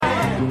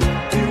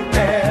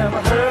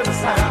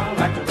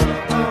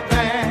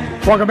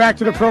Welcome back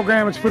to the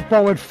program. It's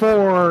Football at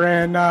 4,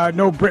 and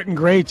no Britton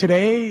Gray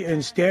today.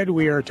 Instead,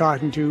 we are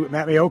talking to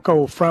Matt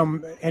Maiocco from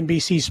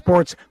NBC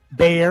Sports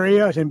Bay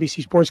Area,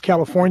 NBC Sports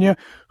California,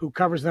 who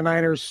covers the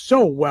Niners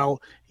so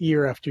well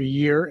year after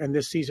year, and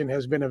this season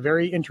has been a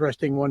very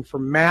interesting one for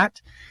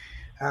Matt.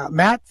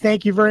 Matt,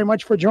 thank you very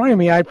much for joining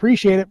me. I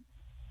appreciate it.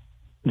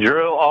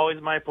 Drew, always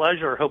my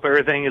pleasure. Hope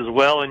everything is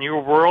well in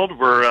your world.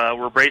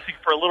 We're bracing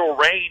for a little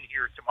rain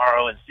here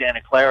tomorrow in Santa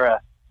Clara.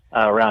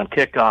 Around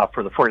kickoff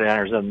for the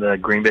 49ers and the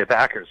Green Bay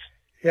Packers.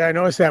 Yeah, I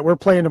noticed that. We're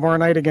playing tomorrow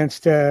night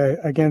against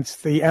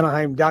the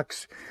Anaheim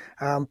Ducks.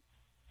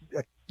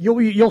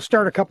 You'll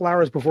start a couple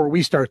hours before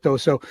we start, though,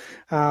 so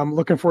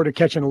looking forward to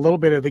catching a little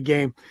bit of the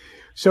game.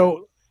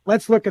 So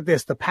let's look at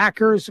this, the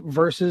Packers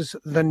versus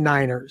the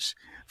Niners.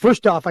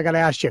 First off, I got to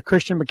ask you,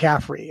 Christian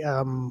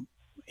McCaffrey,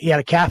 he had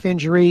a calf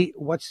injury.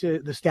 What's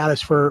the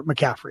status for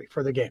McCaffrey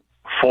for the game?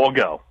 Full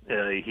go.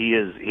 He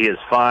is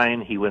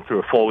fine. He went through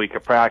a full week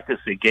of practice.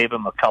 They gave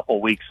him a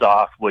couple weeks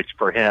off, which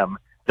for him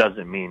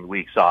doesn't mean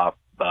weeks off.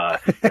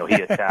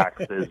 He attacks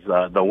his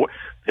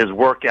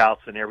workouts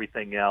and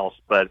everything else,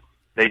 but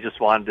they just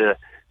wanted to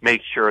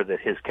make sure that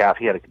his calf,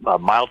 he had a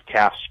mild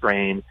calf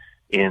strain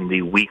in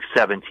the Week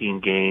 17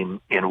 game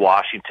in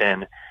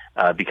Washington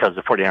because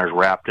the 49ers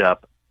wrapped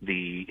up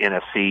the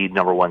NFC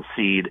number 1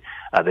 seed.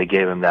 They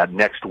gave him that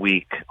next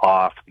week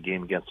off, the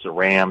game against the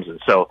Rams, and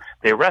so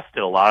they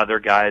rested a lot of their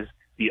guys.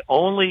 The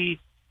only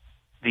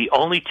 2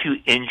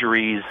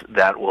 injuries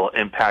that will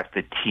impact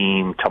the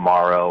team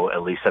tomorrow,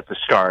 at least at the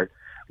start,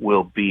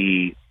 will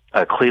be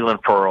Cleveland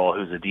Ferrell,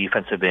 who's a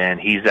defensive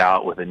end. He's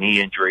out with a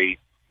knee injury.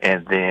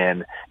 And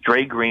then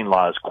Dre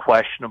Greenlaw is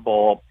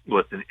questionable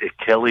with an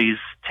Achilles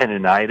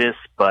tendonitis,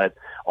 but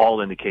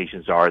all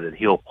indications are that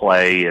he'll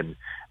play. And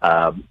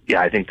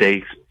I think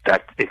they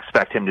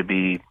expect him to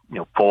be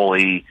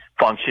fully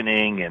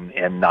functioning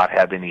and not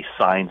have any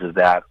signs of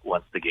that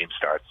once the game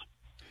starts.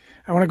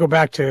 I want to go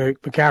back to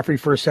McCaffrey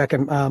for a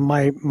second.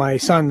 My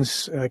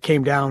sons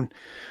came down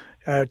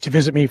to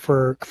visit me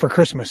for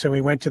Christmas, and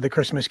we went to the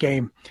Christmas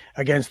game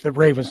against the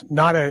Ravens.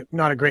 Not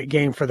a great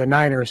game for the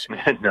Niners,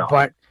 no.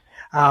 But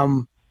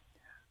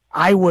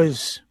I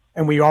was,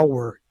 and we all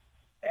were,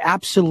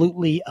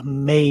 absolutely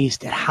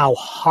amazed at how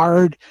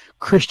hard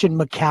Christian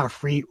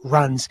McCaffrey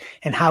runs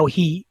and how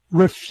he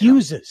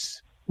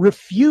refuses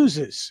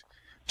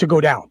to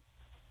go down.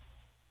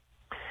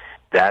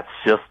 That's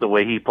just the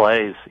way he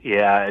plays.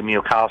 Yeah, I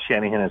mean, Kyle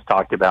Shanahan has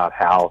talked about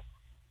how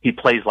he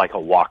plays like a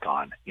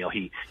walk-on.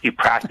 He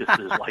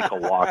practices like a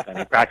walk-on.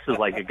 He practices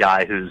like a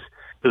guy who's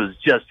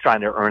just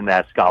trying to earn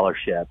that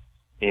scholarship,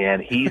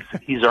 and he's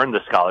earned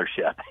the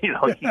scholarship. He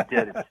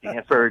did at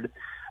Stanford.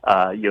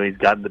 He's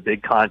gotten the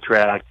big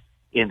contract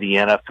in the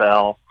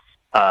NFL.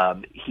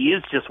 He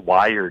is just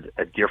wired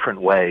a different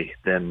way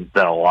than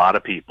a lot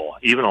of people,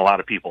 even a lot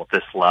of people at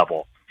this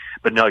level.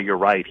 But no, you're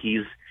right.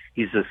 He's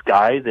this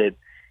guy that,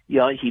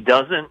 he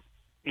doesn't,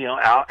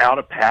 out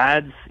of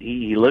pads.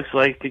 He looks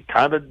like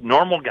kind of a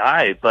normal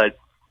guy, but,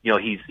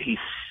 he's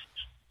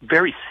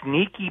very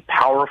sneaky,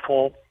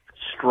 powerful,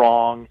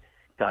 strong,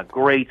 got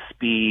great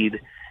speed,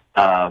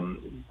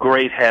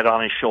 great head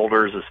on his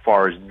shoulders as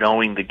far as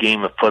knowing the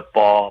game of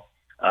football.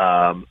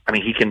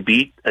 He can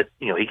beat a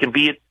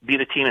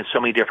team in so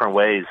many different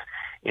ways,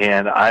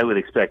 and I would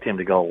expect him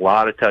to go a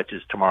lot of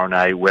touches tomorrow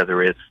night,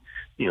 whether it's,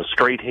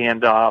 straight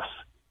handoffs,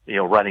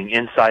 running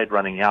inside,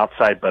 running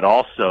outside, but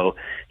also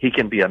he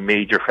can be a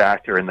major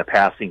factor in the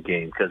passing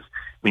game. Because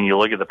when you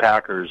look at the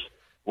Packers,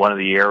 one of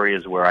the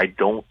areas where I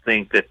don't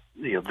think that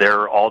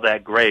they're all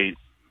that great,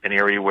 an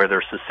area where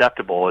they're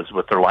susceptible is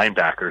with their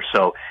linebackers.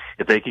 So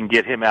if they can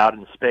get him out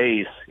in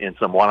space in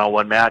some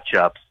one-on-one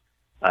matchups,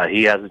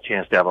 he has a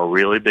chance to have a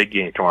really big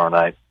game tomorrow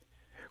night.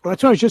 Well,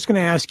 that's what I was just going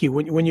to ask you.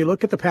 When you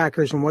look at the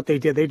Packers and what they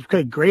did, they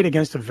played great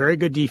against a very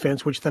good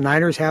defense, which the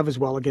Niners have as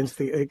well against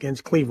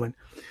Cleveland.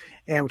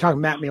 And we're talking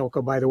Matt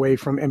Maiocco, by the way,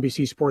 from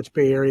NBC Sports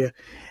Bay Area.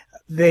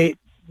 The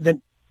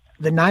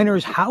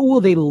Niners, how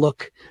will they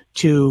look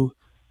to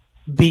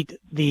beat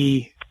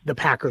the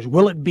Packers?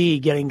 Will it be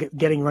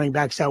getting running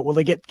backs out? Will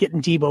they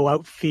getting Debo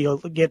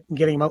outfield,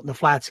 getting him out in the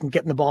flats and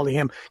getting the ball to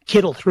him,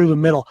 Kittle through the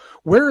middle?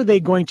 Where are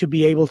they going to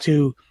be able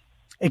to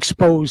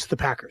expose the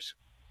Packers?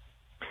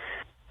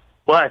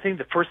 Well, I think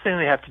the first thing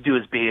they have to do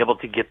is be able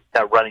to get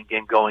that running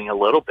game going a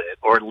little bit,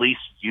 or at least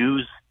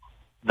use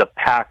the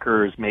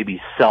Packers maybe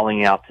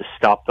selling out to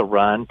stop the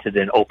run to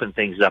then open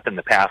things up in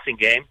the passing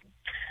game.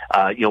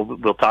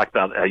 We'll talk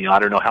about, I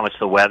don't know how much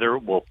the weather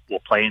will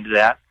play into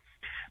that,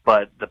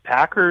 but the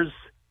Packers,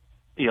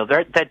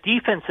 that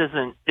defense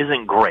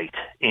isn't great,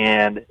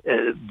 and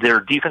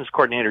their defense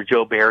coordinator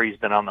Joe Barry's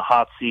been on the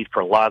hot seat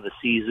for a lot of the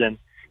season.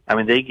 I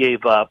mean, they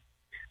gave up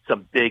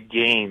some big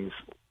games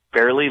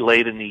fairly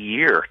late in the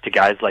year to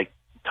guys like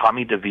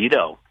Tommy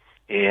DeVito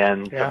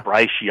and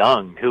Bryce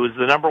Young, who was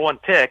the number 1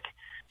 pick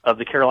of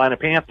the Carolina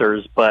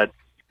Panthers. But,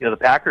 the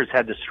Packers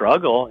had to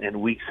struggle in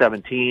Week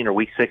 17 or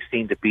Week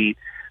 16 to beat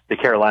the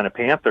Carolina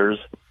Panthers,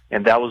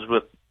 and that was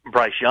with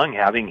Bryce Young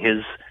having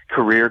his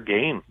career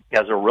game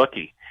as a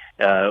rookie.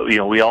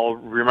 We all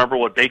remember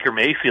what Baker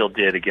Mayfield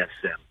did against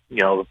them.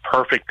 The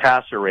perfect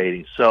passer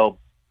rating. So,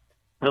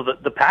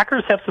 the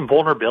Packers have some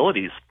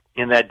vulnerabilities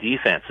in that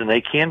defense, and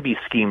they can be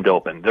schemed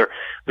open.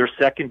 Their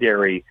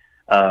secondary,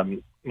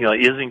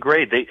 isn't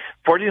great.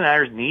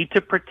 49ers need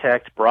to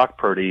protect Brock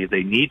Purdy.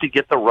 They need to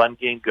get the run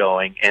game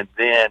going, and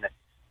then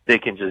they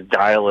can just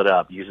dial it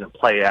up using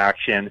play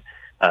action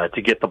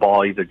to get the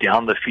ball either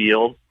down the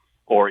field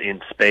or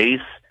in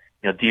space.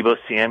 Deebo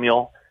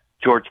Samuel,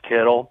 George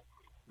Kittle,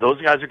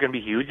 those guys are going to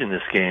be huge in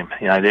this game.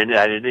 I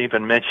didn't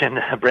even mention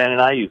Brandon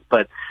Ayuk,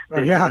 but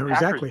the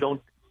Packers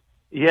don't.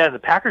 Yeah, the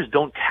Packers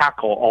don't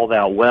tackle all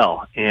that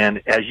well,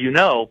 and as you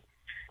know,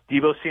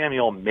 Deebo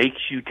Samuel makes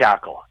you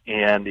tackle,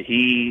 and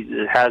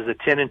he has a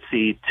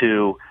tendency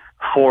to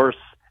force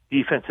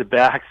defensive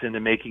backs into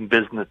making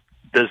business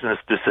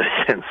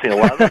decisions. A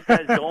lot of those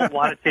guys don't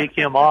want to take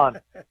him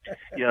on.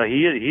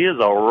 He is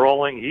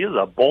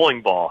a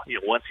bowling ball.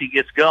 Once he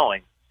gets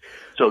going,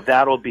 so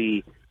that'll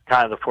be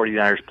kind of the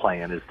 49ers'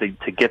 plan is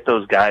to get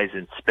those guys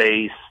in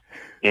space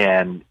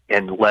and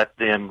let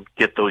them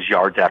get those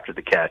yards after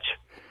the catch.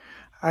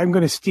 I'm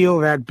going to steal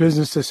that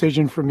business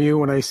decision from you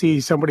when I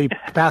see somebody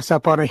pass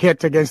up on a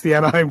hit against the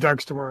Anaheim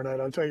Ducks tomorrow night.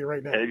 I'll tell you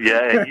right now.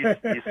 Yeah,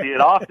 you see it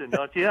often,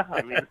 don't you?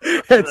 I mean,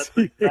 that's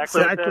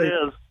exactly what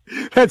that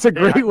is. That's a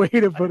great way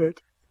to put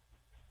it.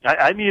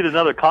 I need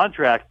another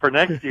contract for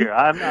next year.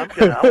 I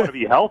want to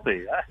be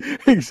healthy.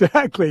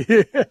 Exactly.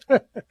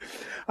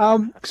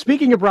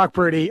 Speaking of Brock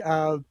Purdy,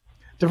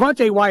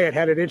 Devontae Wyatt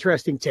had an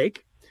interesting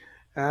take.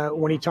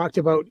 When he talked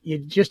about you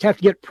just have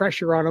to get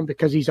pressure on him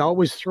because he's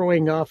always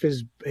throwing off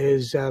his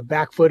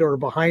back foot or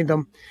behind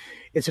them.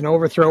 It's an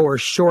overthrow or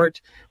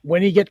short.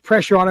 When you get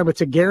pressure on him,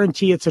 it's a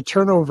guarantee it's a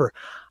turnover.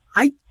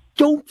 I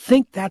don't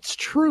think that's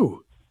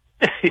true.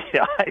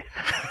 Yeah,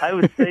 I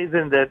would say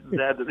then that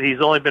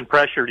he's only been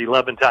pressured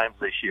 11 times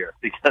this year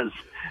because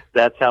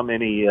that's how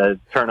many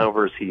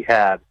turnovers he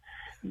had.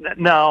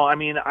 No, I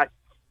mean, at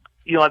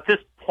this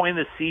point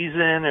in the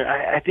season,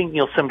 I think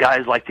some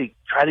guys like to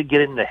try to get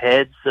in the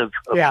heads of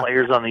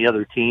players on the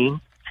other team.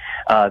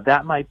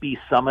 That might be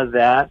some of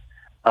that.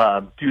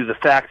 Do the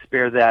facts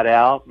bear that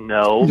out?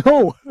 No.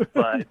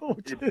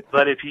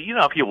 But if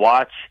you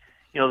watch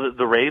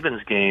the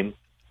Ravens game,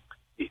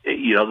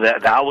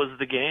 that was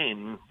the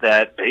game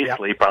that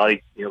basically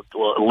probably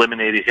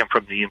eliminated him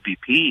from the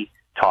MVP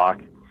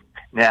talk.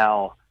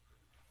 Now,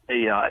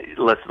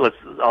 let's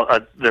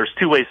there's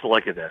two ways to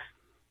look at this.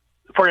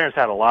 The 49ers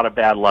had a lot of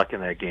bad luck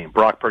in that game.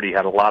 Brock Purdy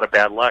had a lot of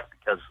bad luck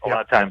because a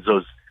lot of times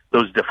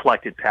those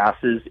deflected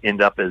passes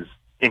end up as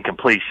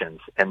incompletions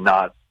and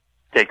not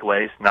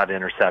takeaways, not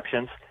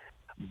interceptions.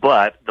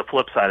 But the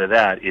flip side of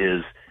that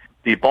is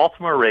the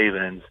Baltimore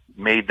Ravens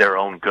made their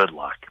own good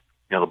luck.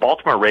 The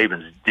Baltimore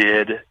Ravens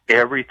did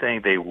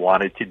everything they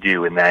wanted to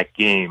do in that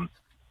game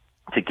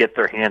to get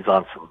their hands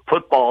on some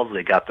footballs.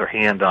 They got their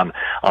hand on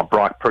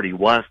Brock Purdy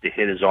once to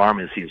hit his arm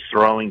as he was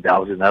throwing. That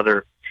was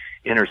another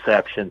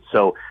interception.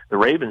 So the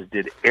Ravens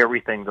did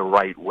everything the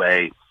right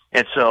way.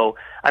 And so,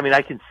 I mean,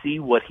 I can see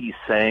what he's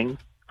saying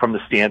from the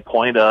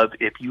standpoint of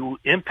if you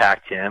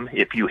impact him,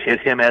 if you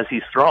hit him as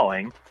he's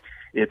throwing,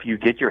 if you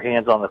get your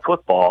hands on the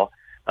football,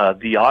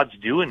 the odds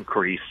do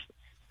increase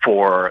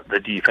for the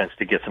defense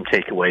to get some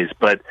takeaways.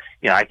 But,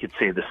 I could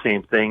say the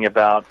same thing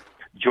about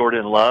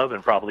Jordan Love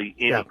and probably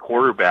any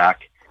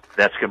quarterback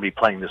that's going to be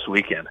playing this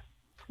weekend.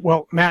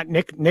 Well, Matt,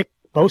 Nick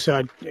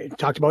Bosa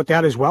talked about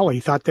that as well.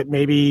 He thought that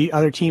maybe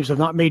other teams have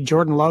not made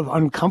Jordan Love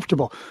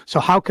uncomfortable. So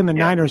how can the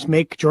Niners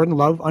make Jordan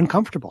Love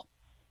uncomfortable?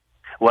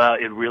 Well,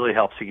 it really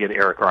helps to get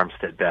Eric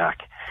Armstead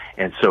back.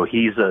 And so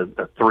he's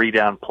a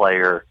three-down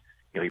player.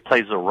 He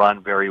plays the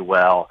run very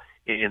well.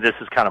 And this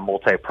is kind of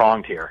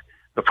multi-pronged here.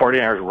 The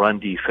 49ers run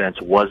defense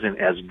wasn't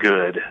as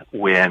good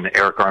when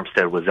Eric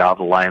Armstead was out of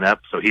the lineup.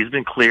 So he's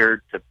been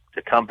cleared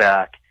to come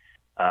back.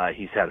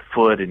 He's had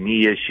foot and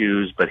knee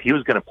issues, but he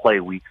was going to play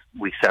week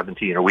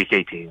 17 or week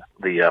 18,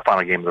 the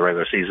final game of the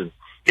regular season,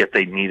 if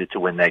they needed to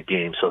win that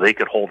game. So they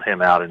could hold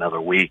him out another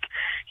week.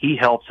 He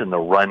helps in the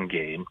run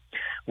game,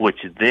 which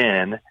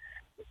then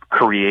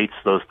creates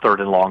those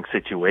third and long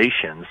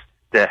situations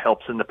that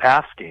helps in the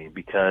pass game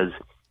because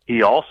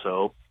he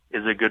also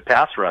is a good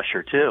pass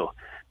rusher too.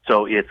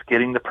 So it's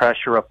getting the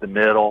pressure up the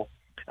middle.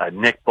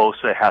 Nick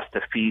Bosa has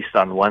to feast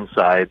on one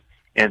side.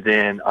 And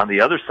then on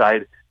the other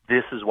side,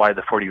 this is why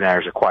the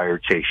 49ers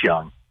acquired Chase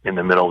Young in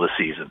the middle of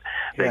the season.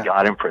 They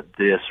got him for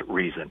this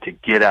reason, to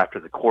get after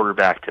the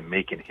quarterback, to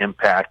make an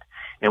impact.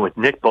 And with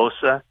Nick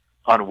Bosa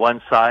on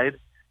one side,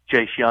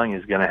 Chase Young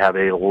is going to have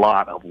a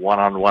lot of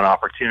one-on-one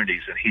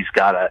opportunities, and he's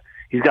got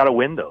to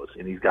win those,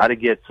 and he's got to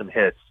get some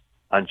hits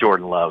on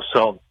Jordan Love.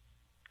 So,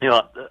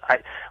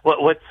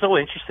 what's so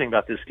interesting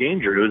about this game,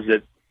 Drew, is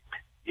that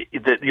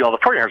the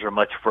 49ers are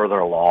much further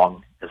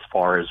along as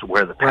far as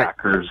where the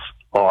Packers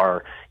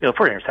are. The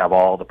 49ers have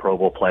all the Pro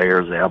Bowl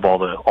players. They have all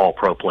the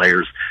All-Pro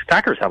players.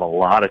 Packers have a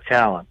lot of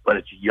talent, but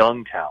it's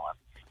young talent.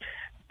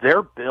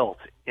 They're built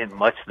in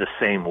much the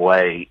same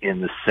way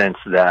in the sense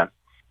that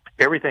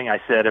everything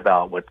I said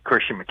about what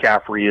Christian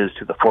McCaffrey is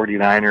to the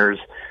 49ers,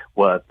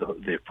 what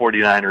the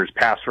 49ers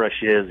pass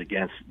rush is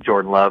against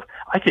Jordan Love,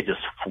 I could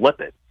just flip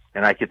it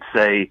and I could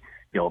say,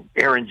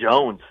 Aaron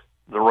Jones,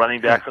 the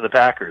running back for the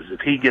Packers,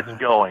 if he gets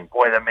going,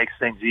 boy, that makes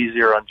things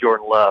easier on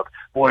Jordan Love.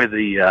 Boy,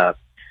 the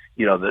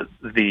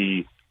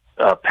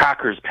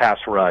Packers pass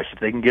rush, if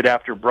they can get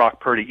after Brock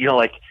Purdy,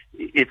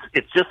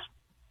 it's just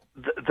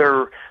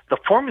the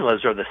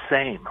formulas are the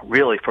same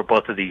really for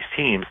both of these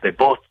teams. They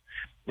both,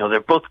 they're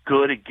both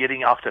good at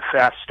getting off to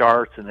fast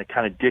starts and they're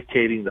kind of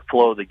dictating the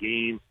flow of the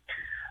game.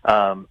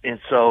 And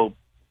so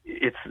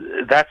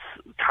that's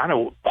kind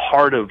of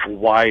part of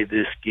why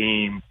this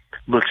game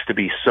looks to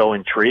be so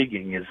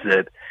intriguing is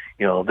that,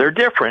 they're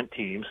different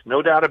teams,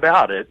 no doubt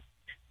about it,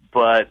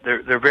 but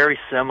they're very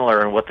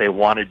similar in what they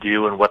want to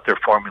do and what their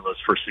formulas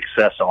for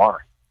success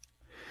are.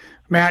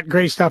 Matt,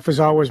 great stuff as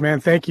always, man.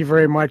 Thank you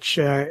very much.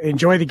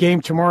 Enjoy the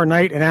game tomorrow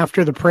night, and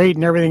after the parade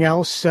and everything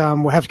else,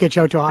 we'll have to get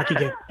you out to a hockey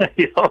game.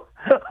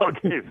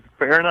 Okay,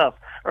 fair enough.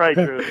 All right,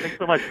 Drew. Thanks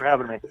so much for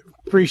having me.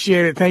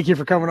 Appreciate it. Thank you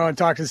for coming on and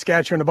talking to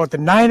Saskatchewan about the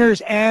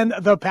Niners and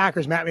the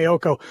Packers. Matt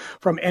Maiocco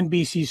from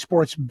NBC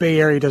Sports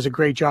Bay Area does a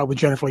great job with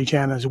Jennifer Lee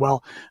Chan as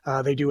well.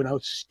 They do an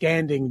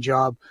outstanding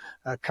job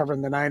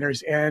covering the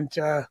Niners, and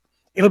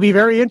it'll be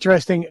very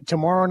interesting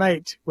tomorrow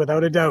night,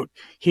 without a doubt,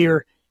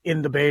 here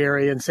in the Bay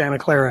Area in Santa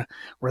Clara,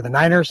 where the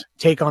Niners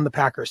take on the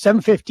Packers.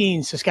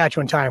 7:15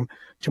 Saskatchewan time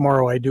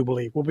tomorrow, I do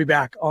believe. We'll be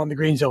back on the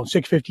Green Zone,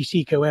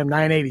 650 CKOM,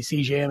 980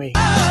 CJME.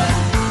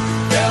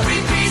 There'll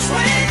be peace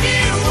when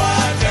you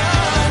are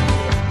done.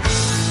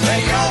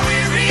 Lay your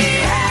weary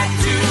head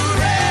to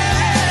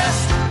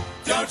rest.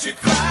 Don't you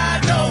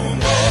cry no more.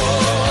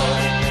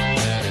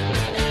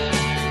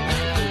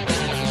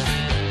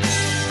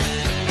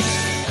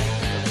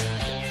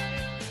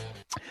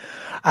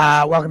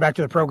 Welcome back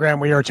to the program.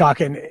 We are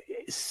talking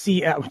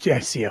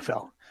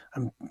CFL.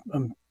 I'm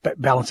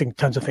balancing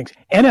tons of things.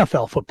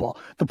 NFL football.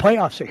 The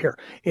playoffs are here.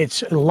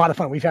 It's a lot of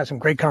fun. We've had some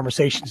great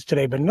conversations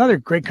today, but another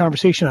great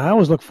conversation I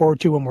always look forward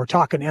to when we're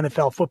talking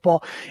NFL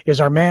football is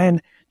our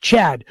man,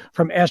 Chad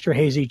from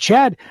Esterhazy.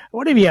 Chad,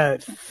 what are you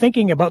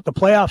thinking about the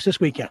playoffs this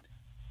weekend?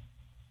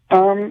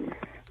 I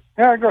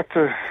got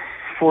the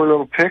 4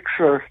 little picks.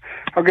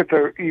 I'll get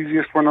the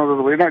easiest one out of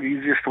the way. Not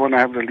easiest, the one I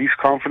have the least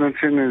confidence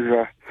in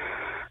is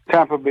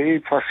Tampa Bay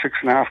plus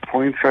 6.5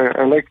 points.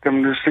 I like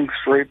them. There's things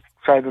right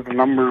side of the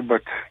number,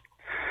 but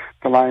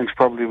the Lions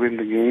probably win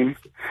the game.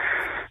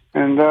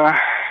 And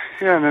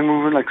and then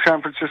moving like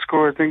San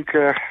Francisco, I think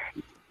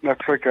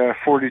that's like a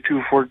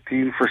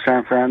 42-14 for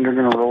San Fran. They're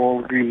going to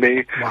roll Green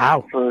Bay.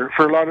 Wow. For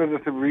a lot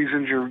of the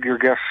reasons your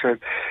guest said,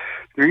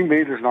 Green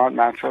Bay does not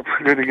match up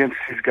good against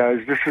these guys.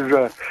 This is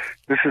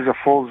a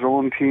full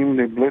zone team.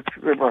 They blitz.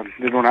 Well,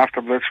 they don't have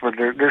to blitz, but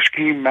their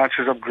scheme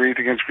matches up great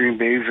against Green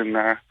Bay's, and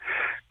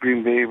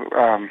Green Bay,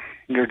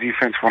 their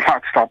defense will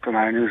not stop the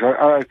Niners.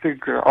 I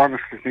think,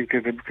 honestly, think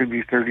it could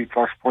be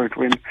 30-plus point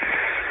win.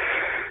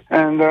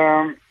 And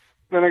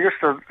then I guess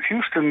the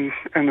Houston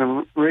and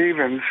the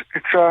Ravens.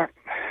 It's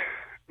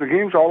the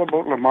game's all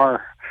about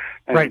Lamar.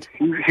 And right.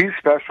 He's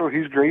special.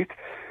 He's great.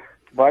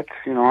 But,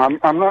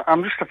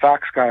 I'm just a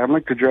facts guy. I'm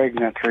like the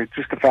Dragnet, right?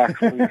 Just a facts,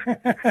 please.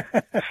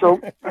 So,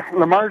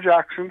 Lamar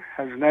Jackson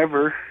has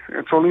never,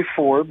 it's only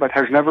 4, but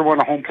has never won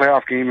a home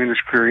playoff game in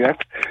his career yet.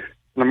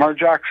 Lamar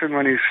Jackson,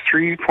 when he's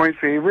 3-point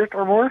favorite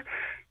or more,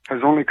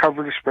 has only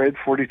covered the spread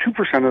 42%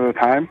 of the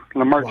time.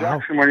 Lamar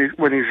Jackson, when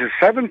he's a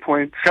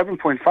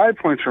 7.5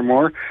 points or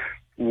more,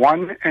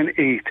 1 and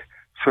 8.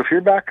 So if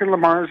you're backing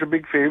Lamar as a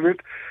big favorite,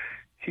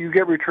 you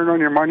get return on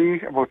your money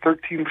about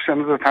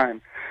 13% of the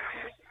time.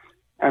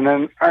 And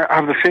then I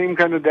have the same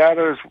kind of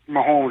data as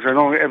Mahomes. I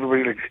know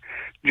everybody, like,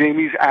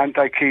 Jamie's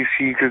anti-KC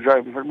because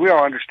we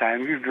all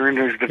understand they're in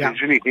his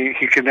division. Yeah.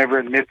 He can never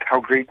admit how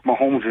great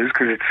Mahomes is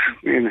because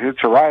it's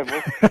a rival.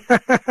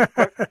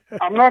 But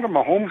I'm not a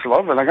Mahomes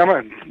lover. Like, I'm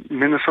a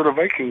Minnesota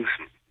Vikings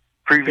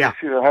previous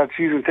year. I had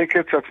season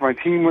tickets. That's my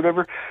team,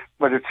 whatever.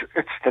 But it's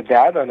the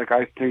data. Like,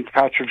 I think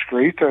Patrick's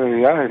great.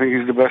 I think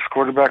he's the best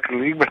quarterback in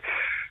the league. But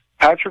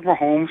Patrick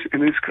Mahomes,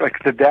 in his, like,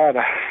 the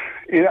data,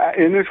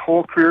 in his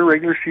whole career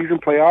regular season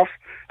playoffs,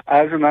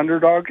 as an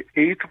underdog,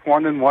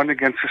 8-1-1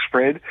 against the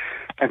spread,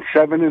 and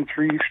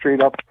 7-3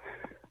 straight up.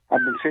 I've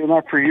been saying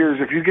that for years.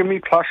 If you give me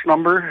plus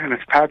number and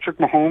it's Patrick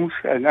Mahomes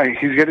and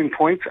he's getting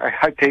points,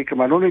 I take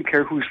him. I don't even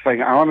care who's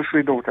playing. I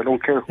honestly don't. I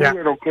don't care who. I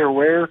don't care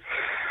where.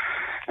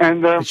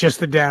 And it's just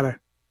the data.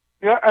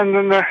 Yeah, and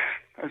then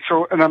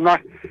and I'm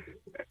not.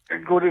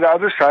 Go to the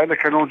other side,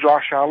 like I know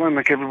Josh Allen,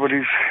 like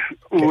everybody's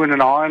oohing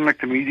and ahhing, like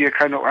the media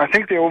kind of, I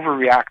think they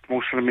overreact,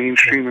 most of the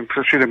mainstream, and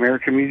especially the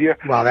American media.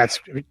 Well, that's,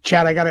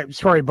 Chad,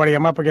 sorry buddy,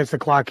 I'm up against the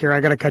clock here,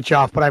 I gotta cut you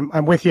off, but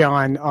I'm with you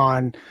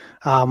on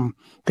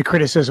the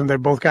criticism that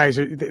both guys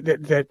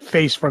that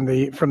face from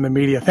the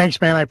media. Thanks,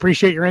 man, I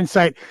appreciate your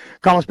insight.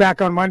 Call us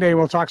back on Monday and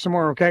we'll talk some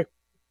more, okay?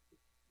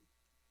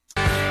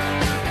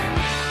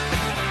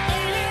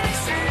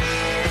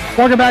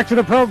 Welcome back to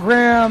the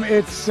program.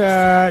 It's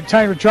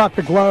time to drop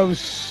the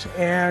gloves.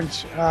 And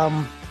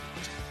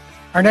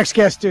our next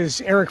guest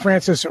is Eric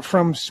Francis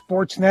from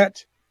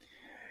Sportsnet.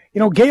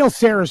 Gail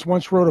Sayers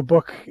once wrote a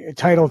book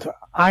titled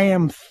I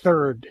am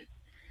third.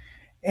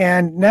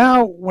 And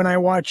now when I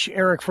watch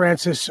Eric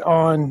Francis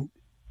on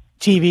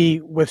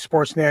TV with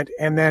Sportsnet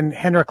and then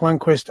Henrik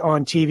Lundqvist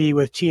on TV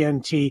with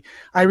TNT,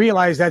 I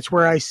realize that's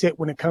where I sit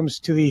when it comes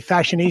to the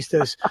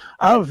fashionistas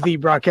of the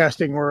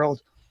broadcasting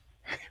world.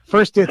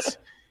 First, it's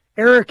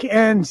Eric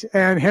and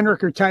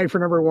Henrik are tied for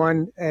number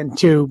 1 and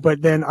 2,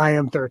 but then I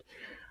am third.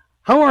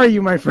 How are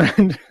you, my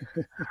friend?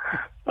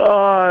 Oh,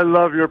 I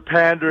love your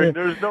pandering.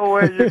 There's no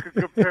way you could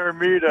compare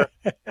me to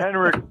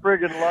Henrik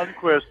friggin'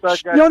 Lundqvist.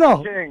 That guy's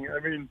No. king. I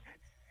mean,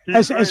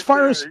 as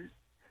far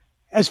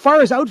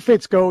as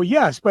outfits go,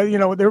 yes, but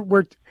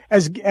we're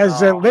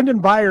Lyndon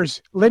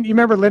Byers. You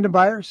remember Lyndon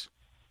Byers?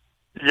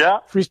 Yeah.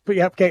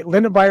 Yeah. Okay.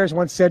 Lyndon Byers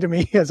once said to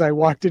me as I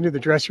walked into the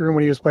dressing room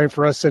when he was playing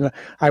for us, and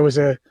I was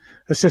a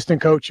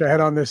assistant coach. I had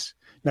on this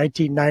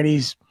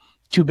 1990s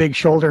too big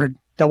shouldered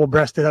double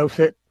breasted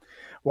outfit.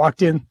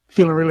 Walked in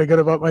feeling really good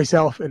about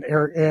myself,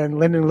 and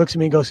Lyndon looks at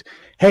me and goes,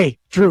 "Hey,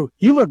 Drew,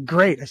 you look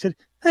great." I said,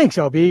 "Thanks,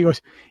 LB." He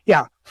goes,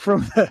 "Yeah,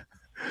 from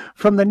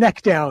the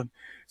neck down."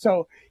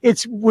 So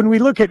it's when we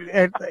look at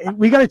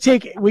we got to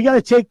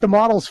take the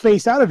model's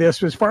face out of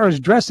this as far as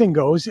dressing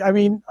goes. I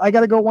mean, I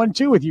got to go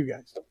 1-2 with you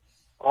guys.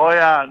 Oh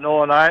yeah,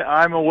 no, and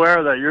I'm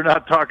aware that you're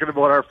not talking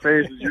about our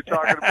faces, you're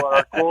talking about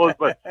our clothes,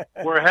 but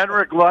where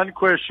Henrik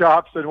Lundqvist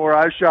shops and where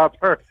I shop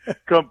are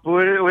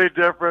completely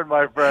different,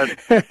 my friend.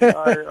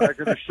 I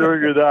can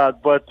assure you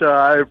that. But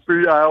I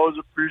always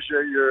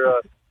appreciate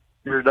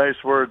your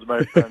nice words,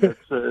 my friend.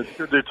 It's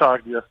good to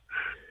talk to you.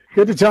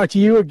 Good to talk to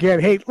you again.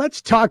 Hey,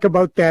 let's talk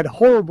about that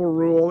horrible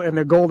rule and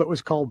the goal that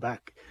was called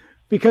back,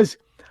 because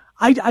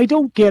I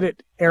don't get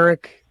it,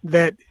 Eric,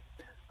 that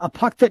a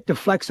puck that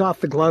deflects off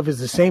the glove is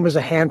the same as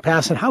a hand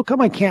pass. And how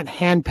come I can't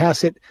hand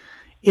pass it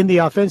in the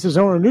offensive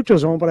zone or neutral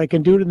zone, but I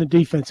can do it in the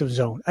defensive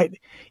zone?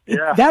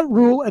 That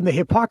rule and the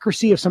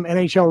hypocrisy of some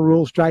NHL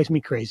rules drives me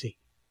crazy.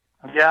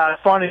 Yeah,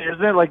 it's funny,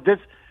 isn't it? Like this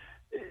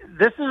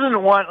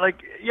isn't one,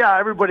 like, yeah,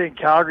 everybody in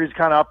Calgary is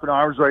kind of up in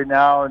arms right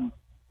now. And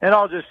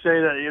I'll just say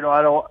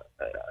that,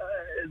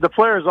 the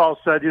players all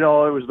said, it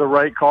was the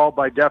right call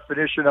by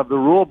definition of the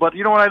rule. But,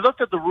 when I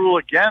looked at the rule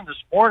again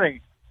this morning,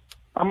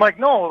 I'm like,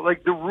 no,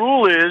 like the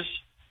rule is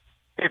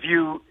if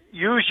you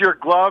use your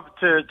glove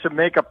to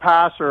make a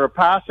pass or a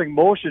passing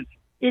motion,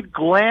 it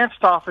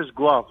glanced off his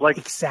glove. Like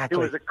exactly.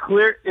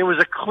 It was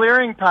a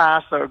clearing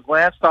pass that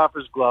glanced off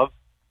his glove.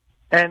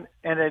 And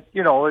it,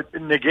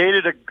 it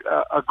negated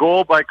a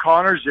goal by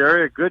Connor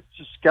Zary, a good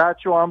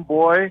Saskatchewan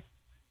boy.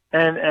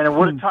 And it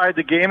would have tied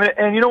the game.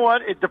 And you know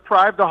what? It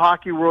deprived the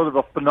hockey world of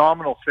a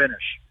phenomenal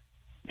finish.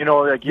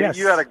 Yes.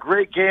 You had a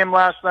great game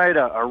last night,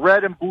 a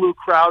red and blue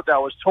crowd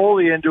that was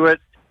totally into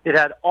it. It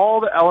had all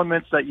the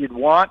elements that you'd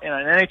want in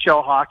an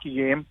NHL hockey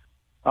game,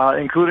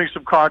 including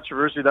some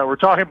controversy that we're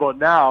talking about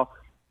now.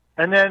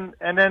 And then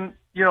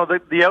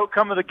the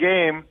outcome of the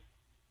game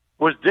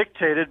was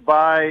dictated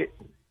by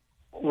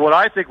what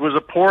I think was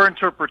a poor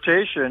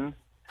interpretation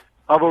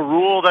of a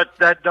rule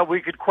that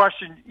we could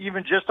question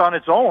even just on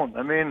its own.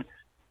 I mean,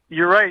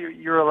 you're right.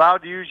 You're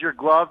allowed to use your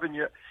glove, and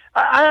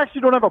I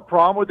actually don't have a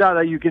problem with that.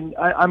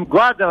 I'm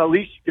glad that at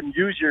least you can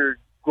use your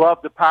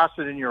glove to pass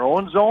it in your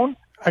own zone.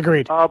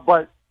 Agreed.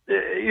 But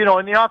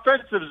in the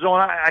offensive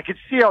zone, I could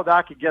see how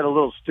that could get a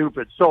little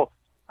stupid. So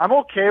I'm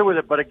okay with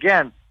it. But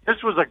again,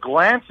 this was a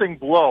glancing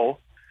blow.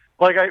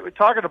 Like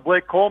talking to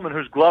Blake Coleman,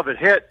 whose glove it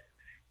hit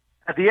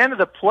at the end of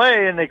the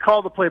play, and they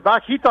called the play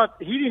back. He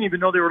didn't even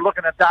know they were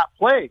looking at that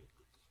play.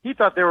 He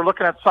thought they were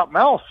looking at something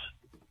else.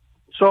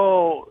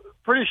 So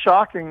pretty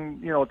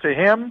shocking, to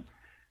him.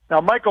 Now,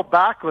 Michael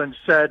Backlund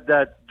said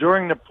that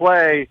during the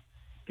play,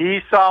 he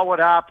saw what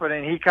happened,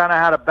 and he kind of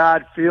had a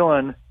bad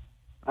feeling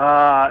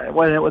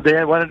when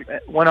they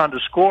went on to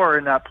score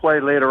in that play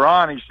later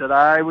on. He said,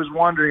 I was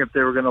wondering if they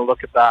were going to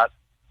look at that.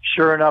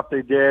 Sure enough,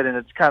 they did, and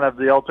it's kind of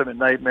the ultimate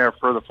nightmare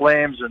for the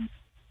Flames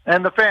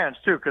and the fans,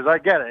 too, because I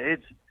get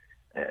it.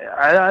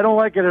 I don't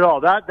like it at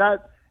all.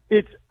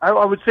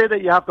 I would say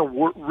that you have to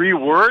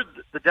reword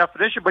the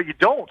definition, but you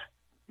don't.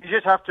 You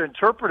just have to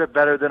interpret it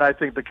better than I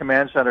think the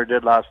command center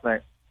did last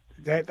night.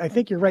 I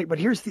think you're right, but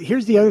here's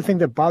the other thing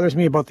that bothers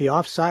me about the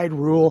offside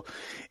rule,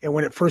 and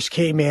when it first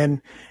came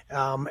in,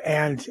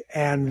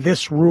 and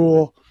this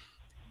rule,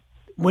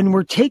 when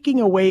we're taking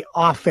away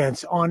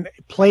offense on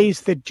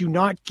plays that do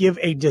not give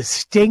a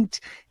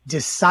distinct,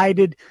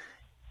 decided,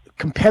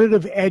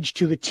 competitive edge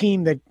to the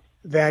team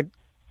that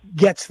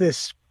gets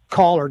this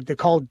call, or the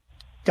call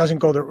doesn't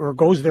go there or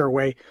goes their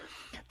way.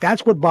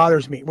 That's what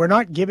bothers me. We're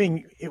not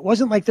giving. It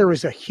wasn't like there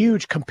was a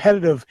huge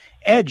competitive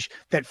edge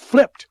that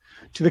flipped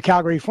to the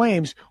Calgary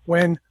Flames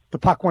when the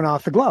puck went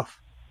off the glove.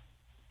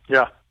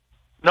 Yeah,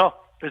 no,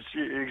 it's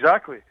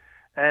exactly,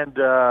 and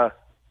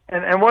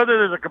whether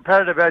there's a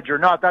competitive edge or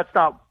not, that's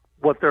not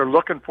what they're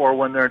looking for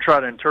when they're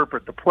trying to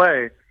interpret the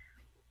play.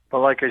 But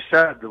like I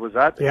said, was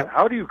that? Yeah.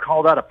 How do you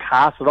call that a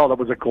pass at all? That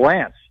was a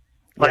glance.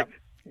 Like,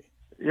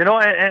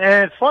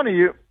 and it's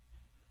funny.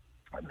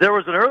 There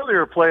was an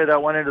earlier play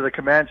that went into the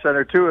command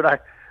center too, and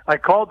I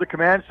called the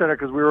command center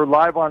because we were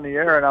live on the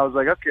air, and I was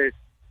like, okay,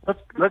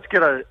 let's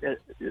get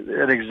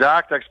an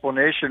exact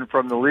explanation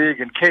from the league.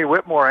 And Kay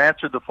Whitmore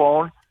answered the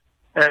phone,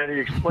 and he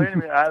explained to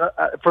me,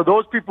 for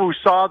those people who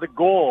saw the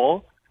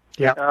goal,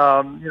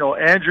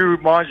 Andrew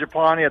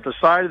Mangiapane at the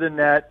side of the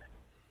net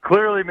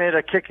clearly made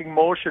a kicking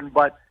motion,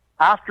 but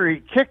after he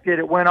kicked it,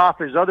 it went off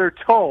his other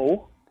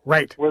toe,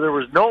 right, where there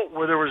was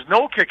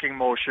no kicking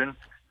motion,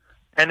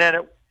 and then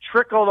it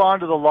trickled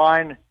onto the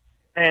line.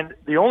 And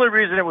the only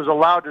reason it was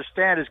allowed to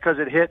stand is because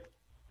it hit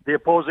the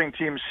opposing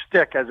team's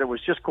stick as it was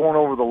just going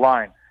over the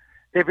line.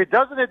 If it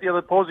doesn't hit the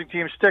opposing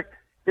team's stick,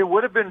 it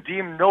would have been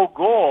deemed no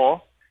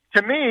goal.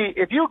 To me,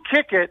 if you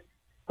kick it,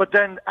 but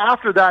then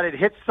after that it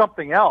hits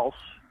something else,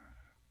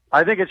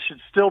 I think it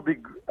should still be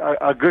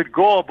a good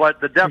goal.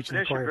 But the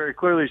definition very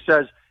clearly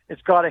says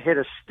it's got to hit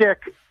a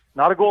stick,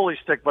 not a goalie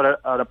stick, but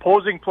an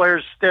opposing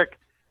player's stick,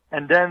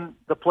 and then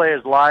the play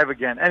is live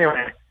again.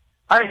 Anyway,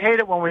 I hate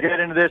it when we get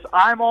into this.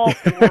 I'm all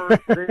for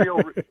video,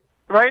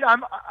 right?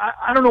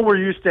 I don't know where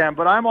you stand,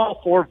 but I'm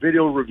all for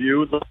video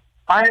review.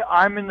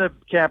 I'm in the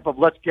camp of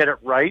let's get it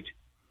right.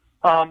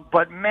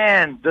 But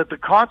man, the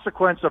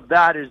consequence of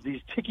that is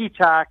these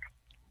ticky-tack,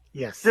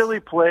 silly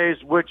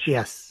plays, which,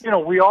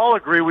 we all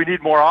agree we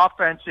need more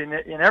offense in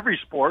every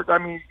sport. I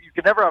mean, you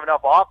can never have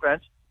enough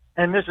offense,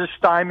 and this is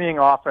stymieing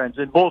offense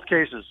in both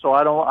cases. So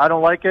I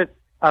don't like it.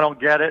 I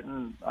don't get it,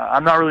 and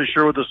I'm not really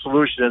sure what the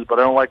solution is, but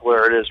I don't like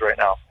where it is right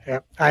now. Yeah,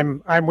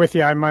 I'm with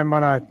you. I'm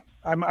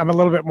a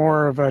little bit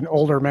more of an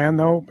older man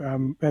though,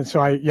 and so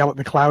I yell at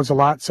the clouds a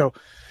lot. So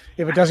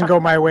if it doesn't go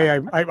my way,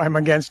 I'm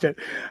against it.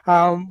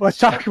 Let's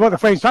talk about the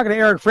Flames. Talking to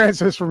Eric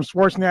Francis from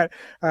Sportsnet,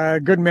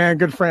 good man,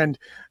 good friend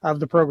of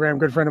the program,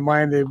 good friend of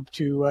mine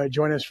to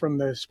join us from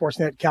the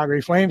Sportsnet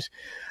Calgary Flames.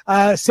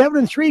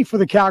 7-3 for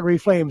the Calgary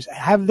Flames.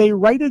 Have they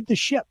righted the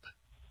ship?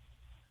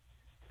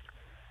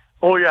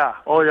 Oh yeah.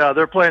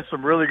 They're playing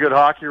some really good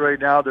hockey right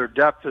now. Their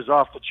depth is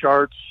off the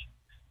charts.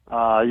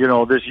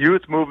 This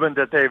youth movement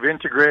that they've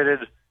integrated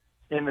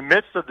in the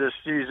midst of this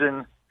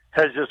season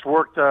has just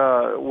worked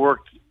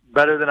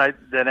better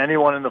than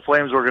anyone in the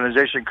Flames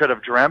organization could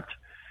have dreamt.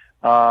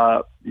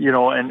 It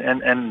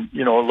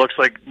looks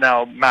like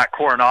now Matt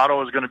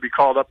Coronado is going to be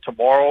called up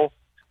tomorrow.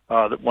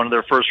 One of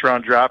their first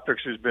round draft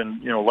picks who's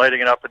been,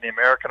 lighting it up in the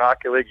American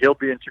Hockey League. He'll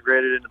be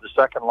integrated into the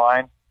second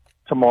line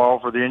tomorrow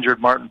for the injured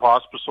Martin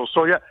Pospisil.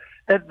 So yeah,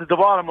 and the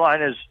bottom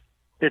line is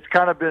it's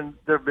kind of been,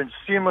 there've been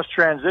seamless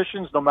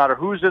transitions no matter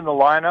who's in the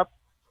lineup.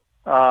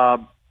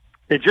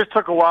 It just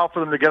took a while for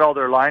them to get all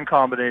their line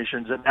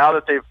combinations. And now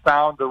that they've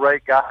found the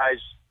right guys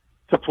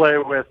to play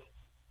with,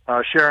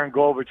 Sharon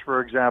Govich,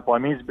 for example, I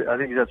think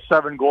he's had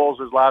 7 goals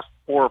his last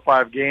 4 or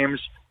 5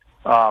 games.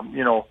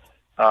 Huberdeau,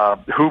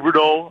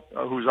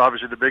 who's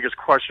obviously the biggest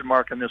question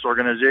mark in this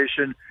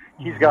organization,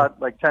 he's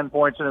got like 10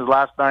 points in his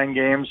last 9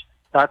 games.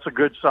 That's a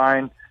good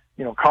sign.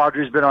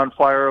 Kadri's been on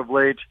fire of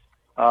late.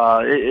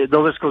 The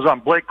list goes on.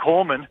 Blake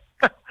Coleman,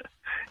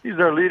 he's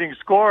their leading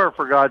scorer,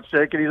 for God's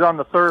sake, and he's on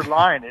the third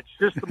line. It's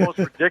just the most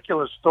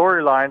ridiculous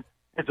storyline.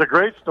 It's a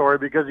great story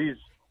because he's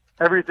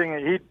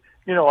everything.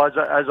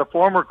 As a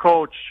former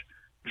coach,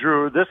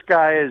 Drew, this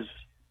guy is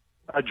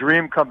a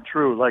dream come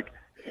true.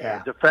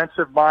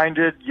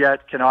 Defensive-minded,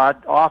 yet can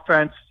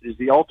offense, is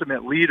the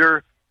ultimate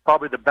leader,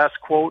 probably the best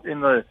quote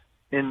in the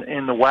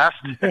West.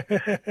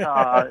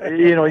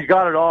 He's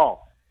got it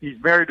all.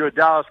 He's married to a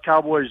Dallas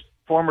Cowboys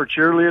former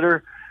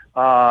cheerleader.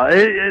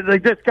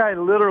 This guy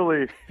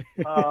literally,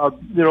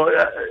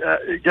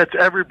 gets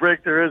every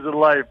break there is in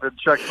life and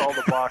checks all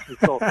the boxes.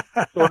 So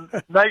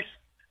nice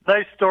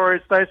story.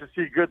 It's nice to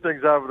see good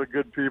things happen to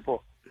good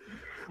people.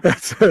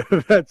 That's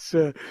it's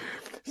a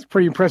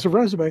pretty impressive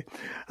resume.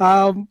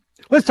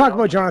 Let's talk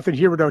about Jonathan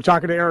Huberdeau.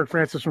 Talking to Eric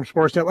Francis from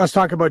Sportsnet. Let's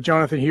talk about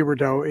Jonathan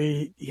Huberdeau.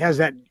 He has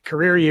that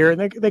career year,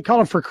 and they call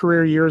him for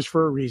career years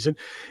for a reason.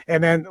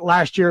 And then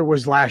last year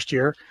was last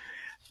year.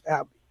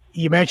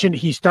 You mentioned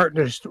he's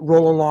starting to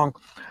roll along.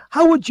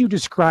 How would you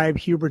describe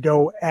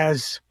Huberdeau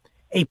as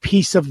a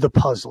piece of the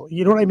puzzle?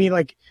 You know what I mean?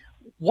 Like,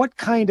 what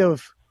kind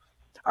of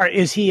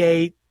is he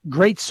a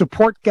great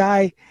support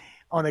guy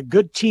on a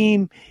good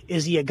team?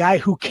 Is he a guy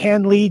who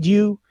can lead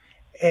you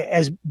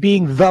as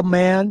being the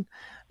man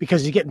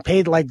because he's getting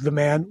paid like the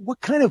man?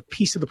 What kind of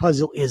piece of the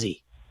puzzle is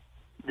he?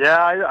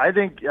 Yeah, I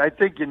think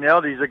you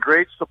nailed it. He's a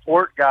great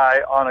support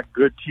guy on a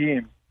good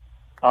team.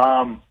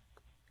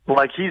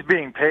 He's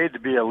being paid to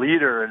be a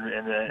leader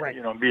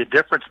and be a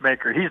difference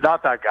maker. He's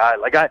not that guy.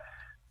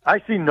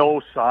 I see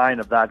no sign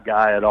of that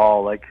guy at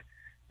all.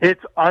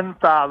 It's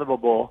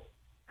unfathomable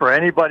for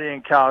anybody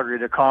in Calgary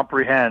to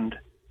comprehend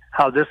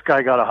how this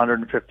guy got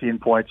 115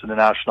 points in the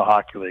National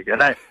Hockey League.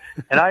 And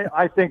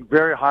I think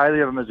very highly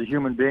of him as a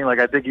human being.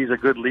 I think he's a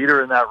good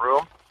leader in that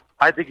room.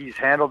 I think he's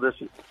handled this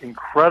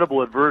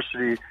incredible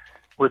adversity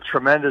with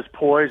tremendous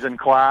poise and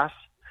class.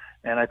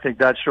 And I think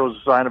that shows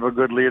a sign of a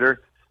good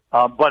leader.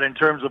 But in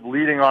terms of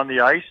leading on the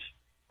ice,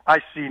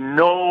 I see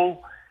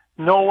no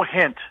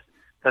hint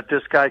that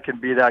this guy can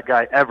be that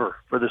guy ever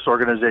for this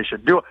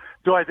organization. Do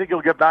I think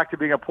he'll get back to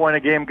being a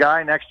point-a-game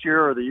guy next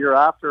year or the year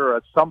after or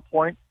at some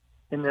point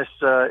in this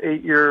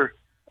 8-year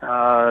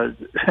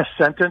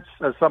sentence,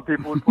 as some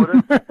people would put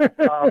it.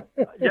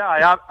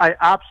 Yeah, I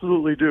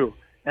absolutely do.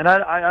 And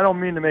I don't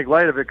mean to make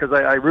light of it because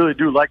I really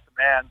do like the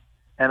man.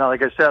 And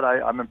like I said,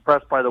 I'm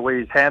impressed by the way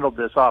he's handled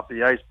this off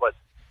the ice. But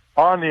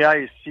on the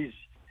ice,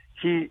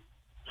 he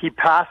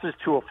passes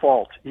to a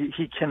fault.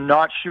 He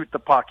cannot shoot the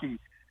puck.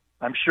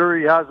 I'm sure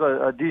he has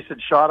a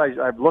decent shot.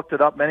 I've looked it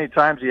up many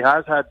times. He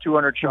has had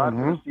 200 shots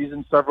in the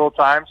season several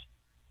times,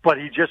 but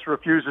he just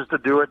refuses to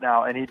do it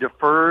now, and he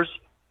defers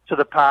to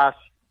the pass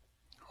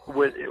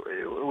with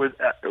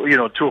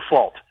to a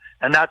fault,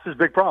 and that's his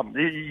big problem.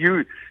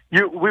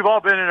 We've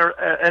all been in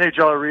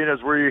NHL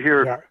arenas where you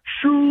hear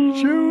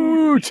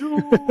shoot,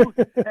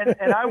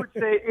 and I would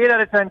say 8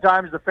 out of 10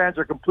 times the fans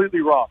are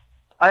completely wrong.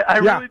 I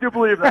really do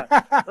believe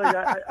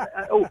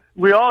that.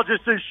 We all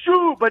just say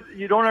shoot, but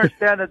you don't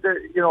understand that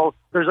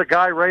there's a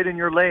guy right in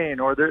your lane,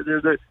 or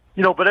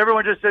but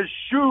everyone just says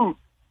shoot,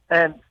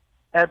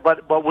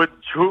 but with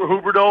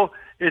Huberdeau,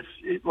 it's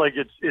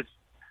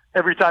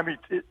every time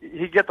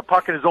he get the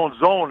puck in his own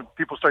zone,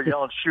 people start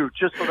yelling shoot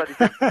just so that he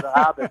gets into the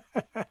habit.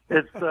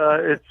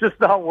 It's just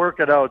not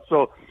working out.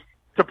 So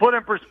to put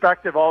in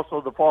perspective,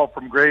 also the fall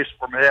from grace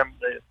from him,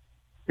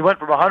 he went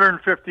from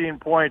 115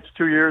 points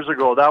 2 years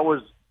ago. That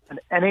was an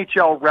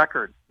NHL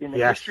record in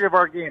the history of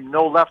our game.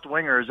 No left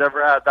winger has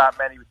ever had that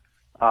many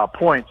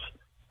points,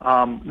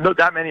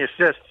 that many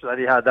assists that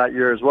he had that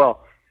year as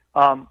well.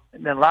 And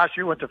then last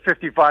year went to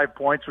 55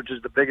 points, which is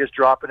the biggest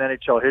drop in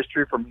NHL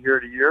history from year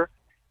to year.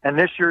 And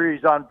this year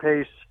he's on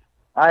pace.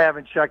 I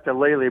haven't checked it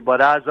lately,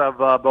 but as of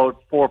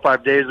about 4 or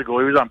 5 days ago,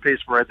 he was on pace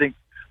for, I think,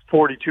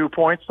 42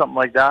 points, something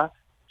like that.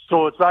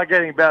 So it's not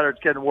getting better, it's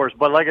getting worse.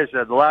 But like I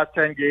said, the last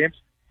 10 games,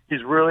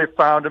 he's really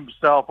found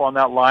himself on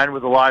that line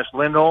with Elias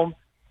Lindholm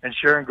and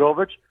Sharon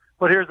Govich.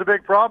 But here's the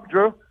big problem,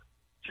 Drew.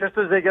 Just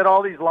as they get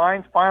all these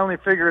lines finally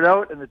figured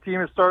out and the team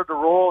has started to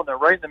roll and they're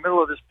right in the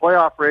middle of this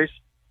playoff race,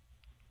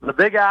 the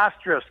big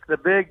asterisk, the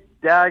big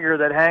dagger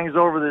that hangs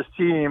over this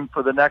team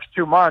for the next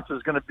 2 months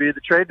is going to be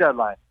the trade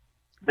deadline.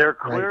 They're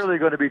clearly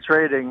going to be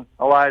trading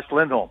Elias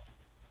Lindholm.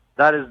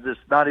 That is just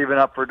not even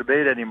up for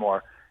debate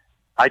anymore.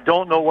 I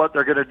don't know what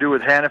they're going to do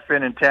with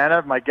Hanifin and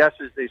Tanev. My guess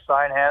is they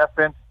sign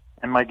Hanifin,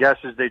 and my guess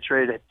is they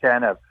trade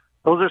Tanev.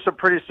 Those are some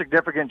pretty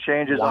significant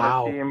changes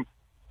on a team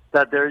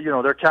that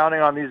they're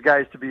counting on these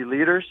guys to be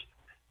leaders.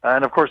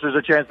 And of course, there's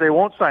a chance they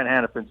won't sign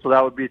Hanifin. So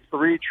that would be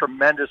 3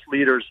 tremendous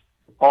leaders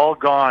all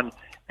gone.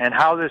 And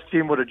how this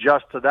team would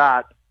adjust to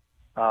that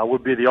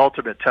would be the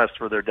ultimate test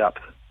for their depth.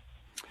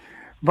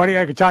 Buddy,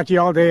 I could talk to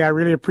you all day. I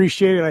really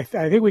appreciate it. I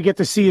think we get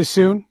to see you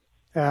soon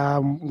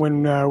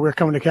when we're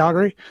coming to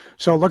Calgary.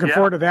 So looking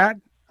forward to that.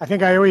 I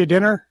think I owe you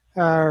dinner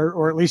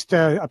or at least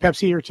a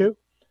Pepsi or two.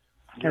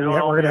 And we're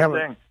going to have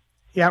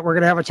we're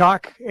going to have a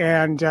talk,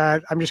 and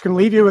I'm just going to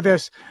leave you with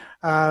this.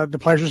 The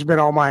pleasure's been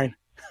all mine.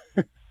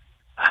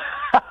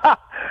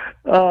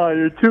 Oh,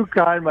 you're too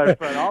kind, my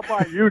friend. I'll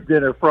buy you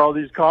dinner for all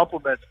these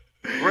compliments.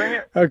 Bring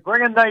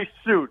a nice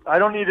suit. I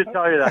don't need to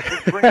tell you that.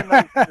 Just bring a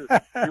nice suit.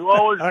 You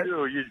always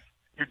do. You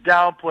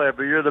downplay it,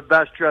 but you're the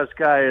best dressed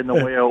guy in the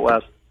way out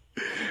west.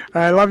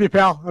 I love you,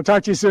 pal. I'll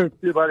talk to you soon.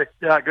 See you, buddy.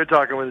 Yeah, good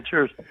talking with you.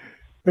 Cheers.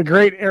 The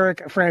great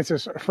Eric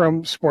Francis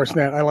from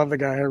Sportsnet. I love the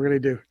guy. I really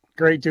do.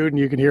 Great dude, and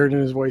you can hear it in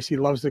his voice. He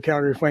loves the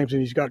Calgary Flames,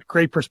 and he's got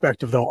great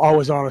perspective, though,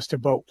 always honest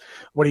about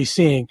what he's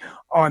seeing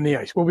on the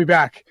ice. We'll be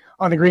back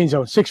on the Green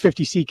Zone,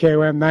 650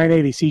 CKOM,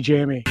 980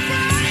 CJME.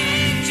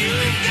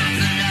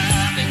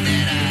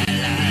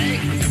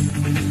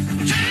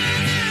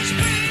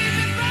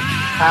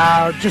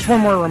 Just one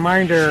more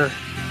reminder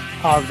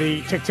of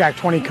the Tic Tac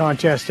 20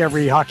 contest.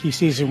 Every hockey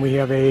season we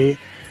have a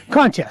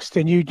contest,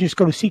 and you just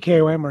go to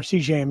CKOM or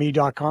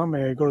CJME.com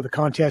and go to the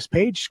contest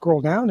page,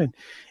 scroll down, and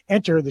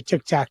enter the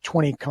Tic Tac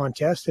 20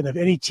 contest. And if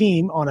any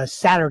team on a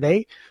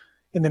Saturday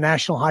in the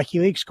National Hockey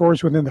League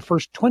scores within the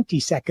first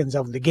 20 seconds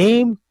of the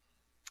game,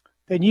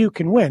 then you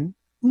can win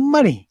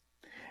money.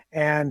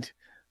 And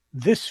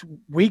this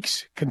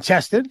week's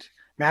contestant,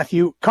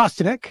 Matthew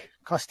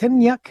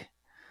Kostenyuk.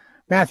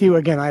 Matthew,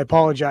 again, I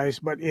apologize,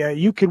 but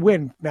you could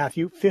win,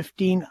 Matthew,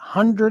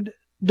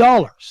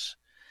 $1,500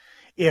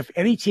 if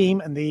any team,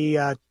 and the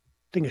I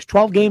think it's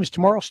 12 games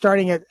tomorrow,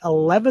 starting at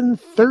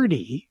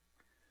 11:30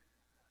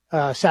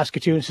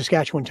 Saskatoon,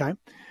 Saskatchewan time,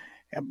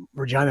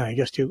 Regina, I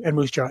guess, too, and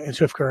Moose Jaw, and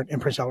Swift Current,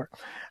 and Prince Albert.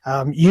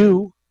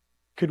 You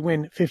could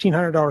win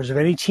 $1,500 if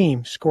any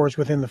team scores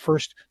within the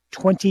first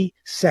 20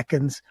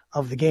 seconds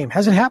of the game.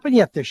 Hasn't happened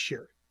yet this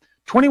year.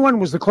 21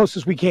 was the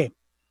closest we came,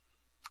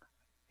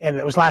 and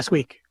it was last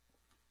week.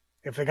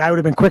 If the guy would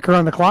have been quicker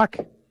on the clock,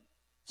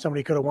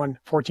 somebody could have won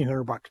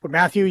 $1,400. But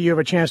Matthew, you have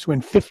a chance to win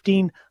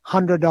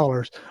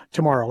 $1,500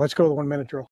 tomorrow. Let's go to the 1 minute drill.